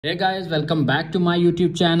Hey guys, welcome back to my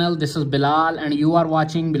YouTube channel. This is Bilal and you are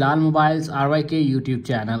watching Bilal Mobiles RYK YouTube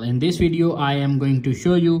channel. In this video, I am going to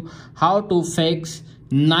show you how to fix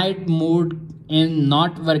night mode in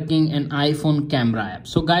not working in iPhone camera app.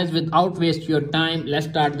 So guys, without waste your time, let's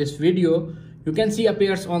start this video. You can see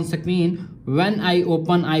appears on screen when I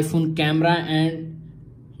open iPhone camera and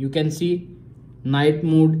you can see night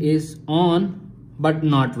mode is on but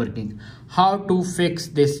not working. How to fix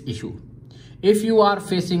this issue? If you are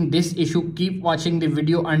facing this issue, keep watching the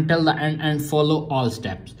video until the end and follow all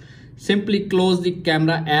steps. Simply close the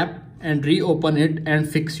camera app and reopen it and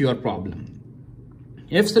fix your problem.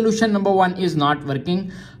 If solution number 1 is not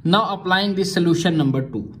working, now applying the solution number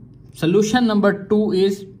 2. Solution number 2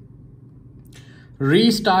 is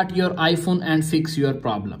restart your iPhone and fix your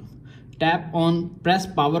problem. Tap on, press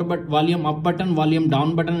power button, volume up button, volume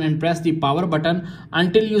down button and press the power button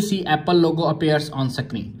until you see Apple logo appears on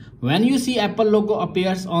screen. When you see Apple logo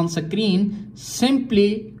appears on screen,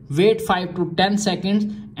 simply wait 5 to 10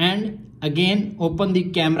 seconds and again open the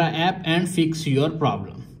camera app and fix your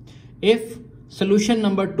problem. If solution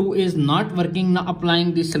number 2 is not working, now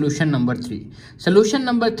applying the solution number 3. Solution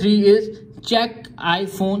number 3 is check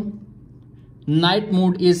iPhone night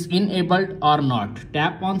mode is enabled or not.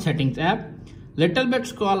 Tap on settings app, little bit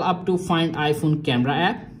scroll up to find iPhone camera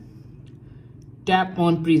app, tap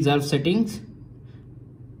on preserve settings,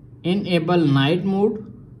 enable night mode.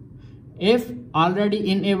 If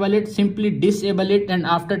already enable it, simply disable it and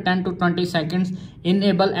after 10 to 20 seconds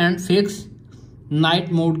enable and fix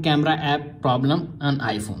night mode camera app problem on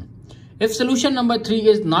iPhone. If solution number 3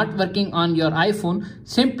 is not working on your iPhone,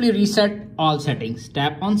 simply reset all settings.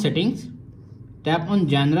 Tap on settings, tap on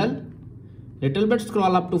general, little bit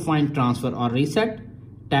scroll up to find transfer or reset,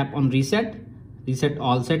 tap on reset, reset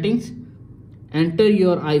all settings, enter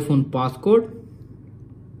your iPhone passcode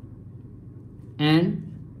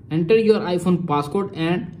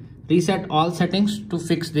and reset all settings to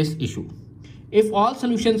fix this issue. If all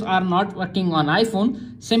solutions are not working on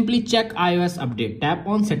iPhone, simply check iOS update. Tap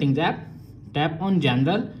on settings app, tap on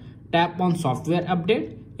general, tap on software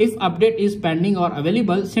update. If update is pending or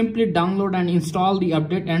available, simply download and install the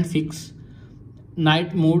update and fix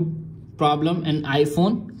night mode problem in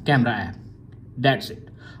iPhone camera app. That's it.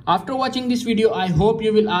 After watching this video, I hope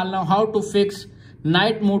you will all know how to fix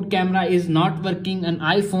night mode camera is not working on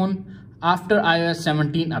iPhone after iOS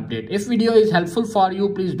 17 update. If video is helpful for you,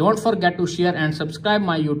 please don't forget to share and subscribe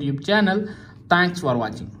my YouTube channel. Thanks for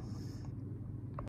watching.